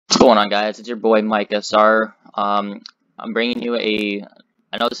Going on, guys? It's your boy Mike SR. I'm bringing you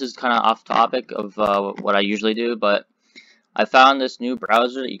I know this is kind of off topic of what I usually do, but I found this new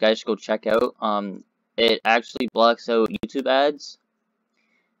browser that you guys should go check out. It actually blocks out YouTube ads,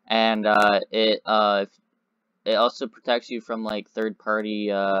 and it also protects you from like third-party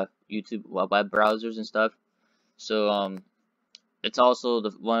YouTube web browsers and stuff. So it's also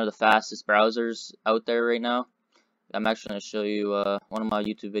one of the fastest browsers out there right now. I'm actually going to show you one of my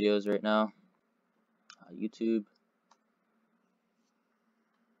YouTube videos right now. YouTube.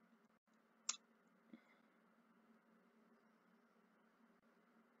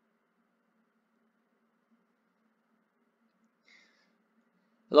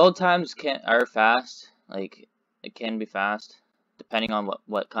 Load times are fast. Like, it can be fast, depending on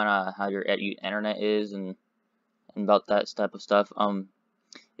what kind of how your internet is and about that type of stuff.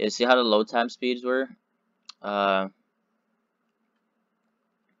 Yeah, see how the load time speeds were.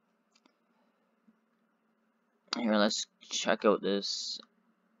 Here, let's check out this.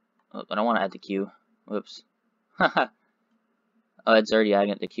 Oh, I don't want to add the queue. Whoops. Oh, it's already adding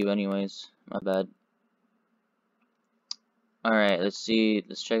it the queue anyways. My bad. Alright, let's see.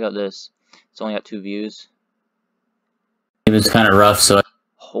 Let's check out this. It's only got 2 views. It was kind of rough, so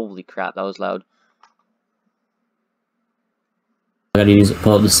Holy crap, that was loud. I gotta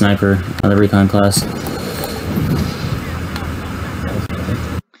pull up the sniper on the recon class.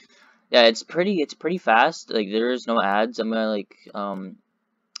 Yeah, it's pretty fast. Like, there is no ads. I'm gonna like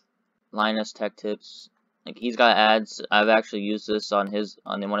Linus Tech Tips. Like, he's got ads. I've actually used this on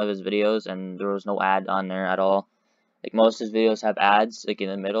one of his videos, and there was no ad on there at all. Like, most of his videos have ads like in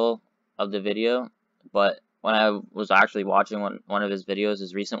the middle of the video, but when I was actually watching one of his videos,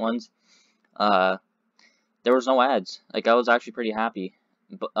 his recent ones, there was no ads. Like, I was actually pretty happy.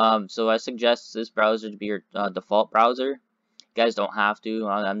 But so I suggest this browser to be your default browser. You guys don't have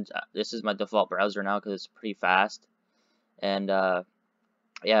to. This is my default browser now because it's pretty fast. And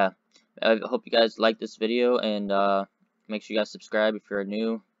yeah, I hope you guys like this video, and make sure you guys subscribe if you're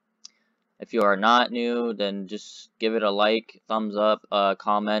new. If you are not new, then just give it a like, thumbs up,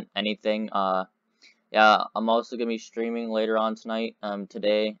 comment, anything. Yeah, I'm also gonna be streaming later on tonight.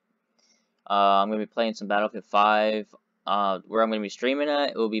 Today, I'm gonna be playing some Battlefield 5. Where I'm gonna be streaming at,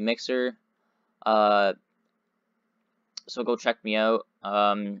 it will be Mixer. So go check me out.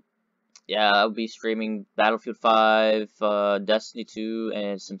 Yeah, I'll be streaming Battlefield 5, Destiny 2,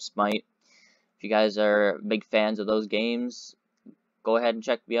 and some Smite. If you guys are big fans of those games, go ahead and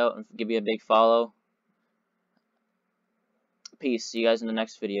check me out and give me a big follow. Peace. See you guys in the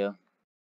next video.